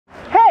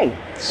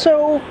Alright,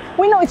 so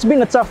we know it's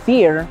been a tough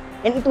year,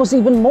 and it was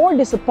even more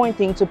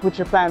disappointing to put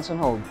your plans on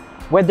hold.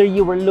 Whether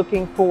you were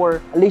looking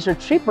for a leisure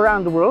trip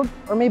around the world,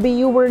 or maybe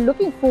you were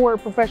looking for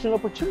professional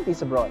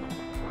opportunities abroad.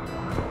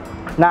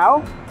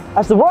 Now,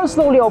 as the world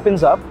slowly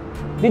opens up,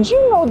 did you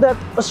know that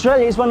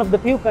Australia is one of the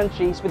few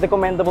countries with a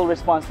commendable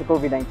response to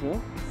COVID-19?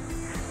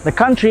 The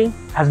country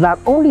has not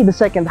only the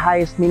second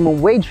highest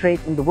minimum wage rate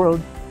in the world,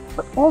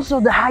 but also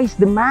the highest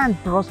demand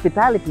for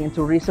hospitality and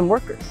tourism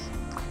workers.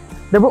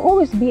 There will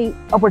always be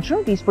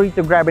opportunities for you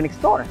to grab and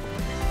explore.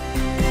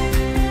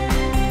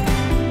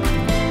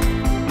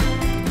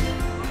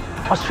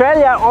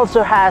 Australia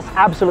also has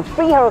absolute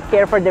free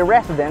healthcare for their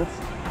residents,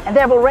 and they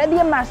have already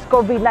amassed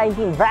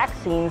COVID-19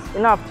 vaccines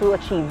enough to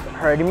achieve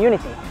herd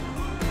immunity.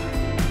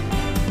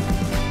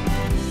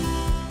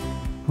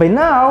 By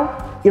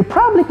now, you're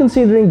probably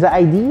considering the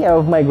idea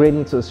of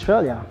migrating to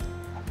Australia,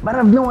 but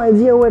have no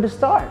idea where to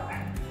start.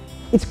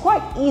 It's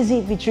quite easy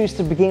if you choose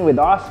to begin with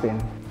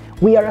Ausphin.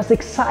 We are as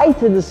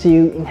excited as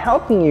you in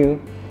helping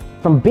you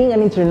from being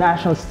an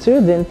international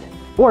student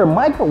or a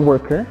migrant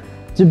worker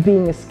to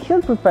being a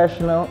skilled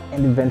professional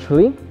and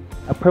eventually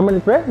a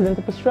permanent resident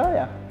of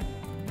Australia.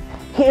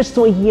 Here's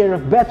to a year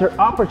of better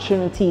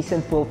opportunities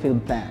and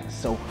fulfilled plans.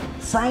 So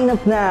sign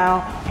up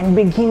now and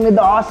begin with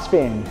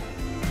Ausphin.